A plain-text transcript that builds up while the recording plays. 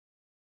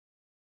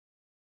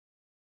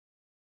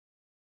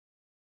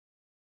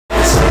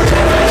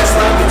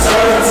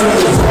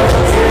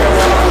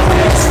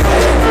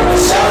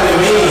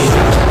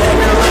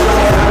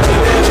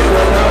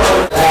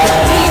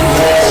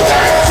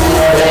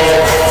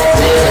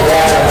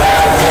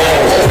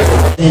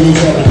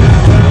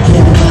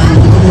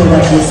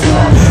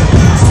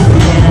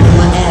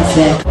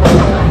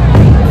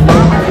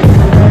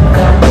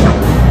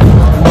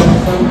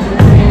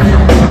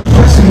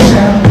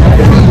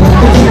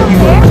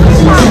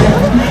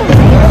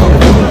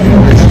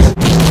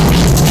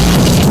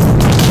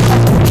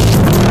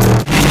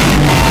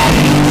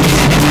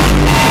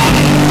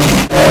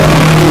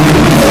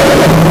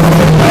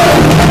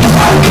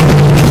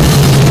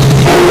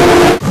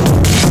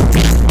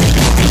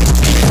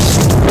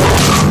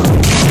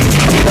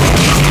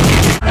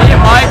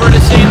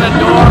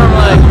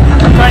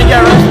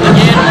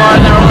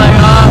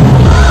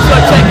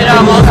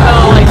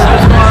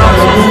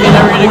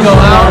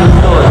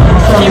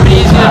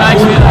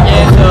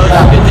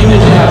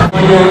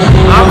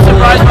I'm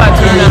surprised by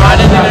turnout. I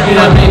didn't think there'd be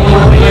that many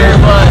people here,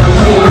 but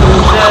the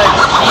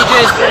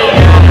DJ's pretty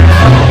good.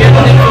 Good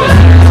thing for the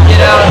students to get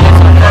out and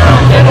get some fun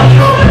on campus.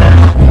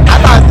 I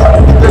thought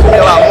there'd be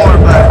a lot more,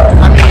 but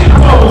I mean,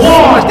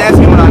 so much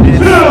dancing when I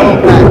did.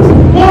 So packed.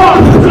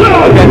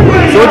 Okay.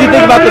 So what do you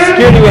think about the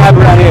security we have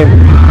around here?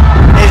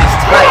 It is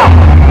tight.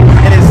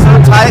 It is so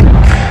tight.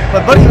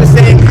 But Buddy was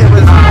saying it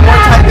was more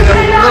tight than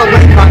a little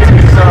Wayne concert.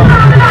 So.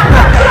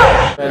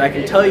 And I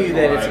can tell you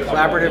that it's a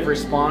collaborative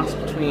response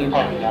between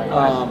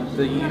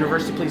the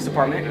University Police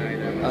Department,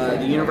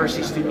 the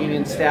University Student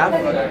Union staff,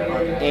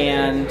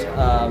 and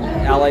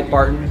Allied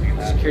Barton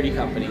Security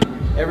Company.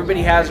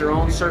 Everybody has their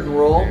own certain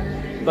role,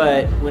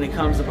 but when it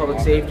comes to public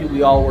safety,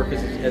 we all work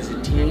as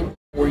a team.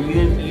 We're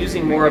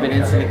using more of an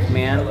incident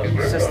command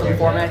system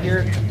format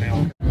here.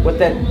 What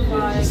that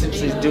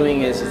essentially is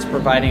doing is it's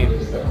providing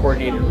a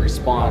coordinated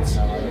response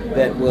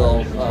that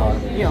will,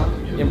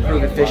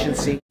 improve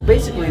efficiency.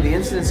 Basically, the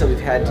incidents that we've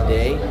had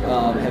today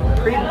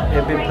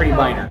have been pretty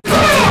minor.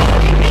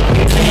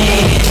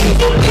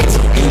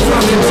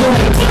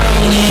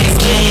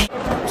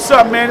 What's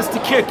up, man? It's the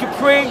Kid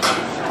Capri.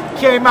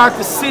 Came out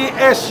to see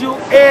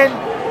SUN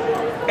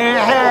and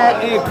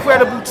had an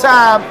incredible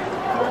time.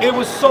 It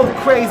was so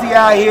crazy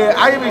out here.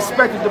 I didn't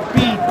expect it to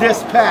be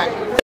this packed.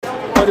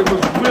 But it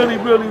was really,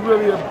 really,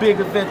 really a big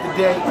event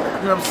today.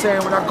 You know what I'm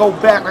saying? When I go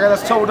back, like I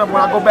just told them,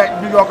 when I go back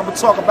to New York, I'm going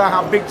to talk about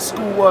how big the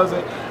school was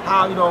and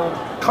how,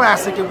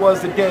 classic it was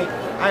today.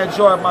 I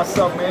enjoyed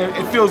myself, man.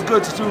 It feels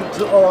good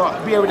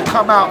to be able to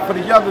come out for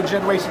the younger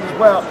generation as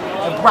well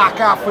and rock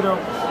out for them,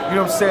 you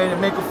know what I'm saying, and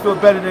make them feel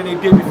better than they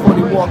did before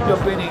they walked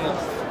up in here.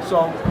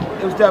 So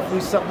it was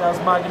definitely something that was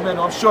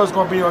monumental. I'm sure it's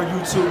going to be on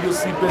YouTube. You'll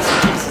see bits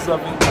and pieces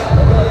of it.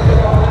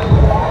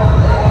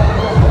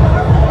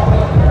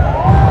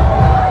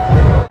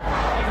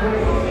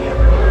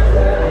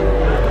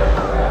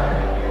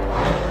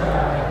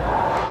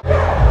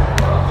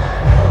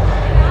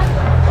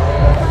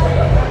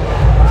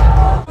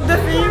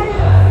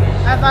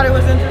 I thought it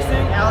was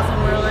interesting. Alice in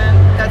Wonderland.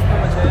 That's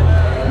pretty much it.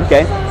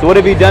 Okay. So what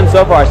have you done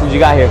so far since you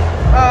got here?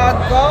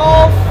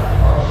 Golf,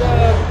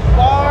 the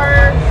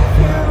bar,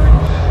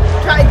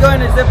 food. Tried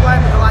going to zip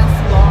line, but the line's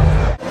too long.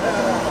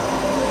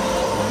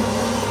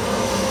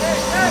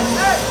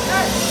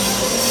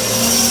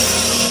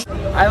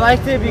 I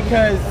liked it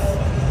because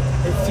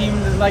it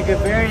seemed like a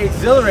very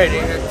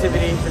exhilarating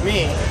activity for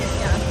me.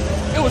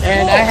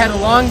 And I had a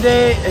long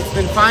day. It's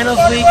been finals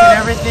week and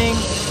everything,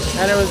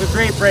 and it was a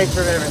great break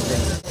from everything.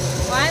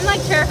 Well,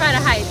 I'm terrified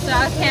of heights, so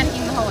I was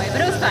panicking the whole way,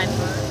 but it was fun.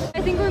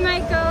 I think we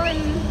might go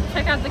and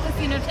check out the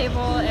casino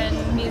table and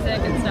music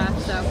and stuff,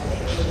 so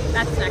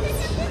that's next.